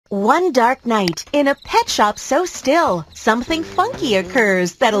One dark night, in a pet shop so still, something funky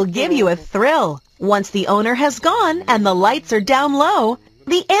occurs that'll give you a thrill. Once the owner has gone and the lights are down low,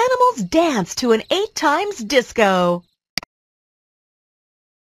 the animals dance to an 8 times disco.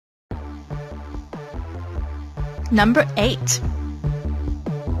 Number 8.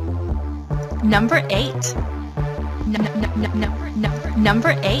 Number 8.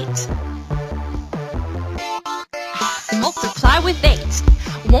 Number 8. Multiply with 8.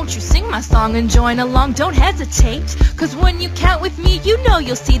 Won't you sing my song and join along? Don't hesitate, 'cause when you count with me, you know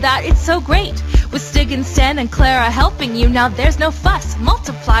you'll see that it's so great. With Stig and Stan and Clara helping you, now there's no fuss.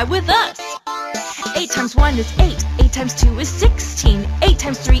 Multiply with us. 8 times 1 is 8. 8 times 2 is 16. 8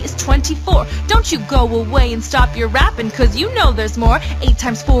 times 3 is 24. Don't you go away and stop your rapping, 'cause you know there's more. 8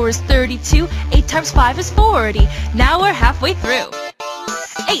 times 4 is 32. 8 times 5 is 40. Now we're halfway through.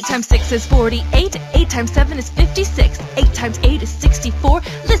 8 times 6 is 48. 8 times 7 is 56. 8 times 8 is 64.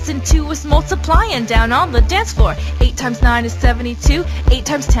 Listen to us multiplying down on the dance floor. 8 times 9 is 72. 8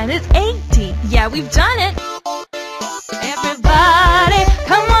 times 10 is 80. Yeah, we've done it. Everybody,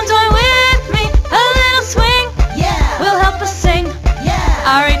 come on, join with me. A little swing, yeah, will help us sing, yeah,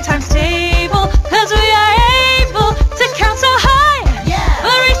 our 8 times table, 'cause we are able to count so high, yeah,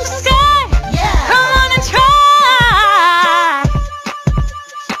 we'll reach the sky, yeah, come on and try.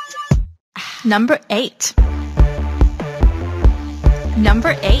 Number 8.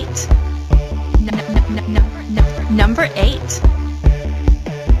 Number 8. Number 8.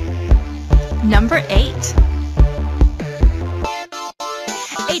 Number 8.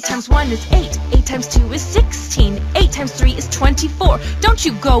 8 times 1 is 8. 8 times 2 is 16. 8 times 3 is 24. Don't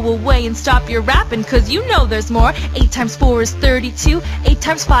you go away and stop your rapping, 'cause you know there's more. 8 times 4 is 32. 8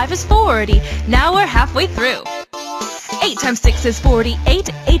 times 5 is 40. Now we're halfway through. 8 times 6 is 48.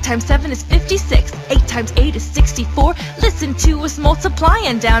 8 times 7 is 56. 8 times 8 is 64. Listen to us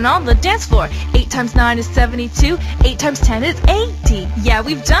multiplying down on the dance floor. 8 times 9 is 72. 8 times 10 is 80. Yeah,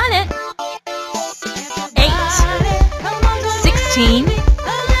 we've done it. 8, 16,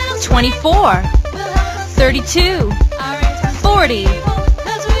 24, 32, 40,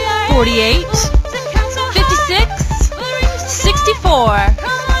 48, 56, 64,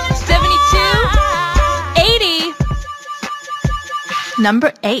 72, 80.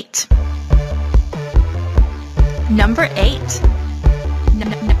 Number 8. Number 8.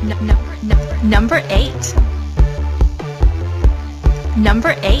 Number 8.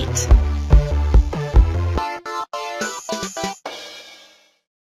 Number 8.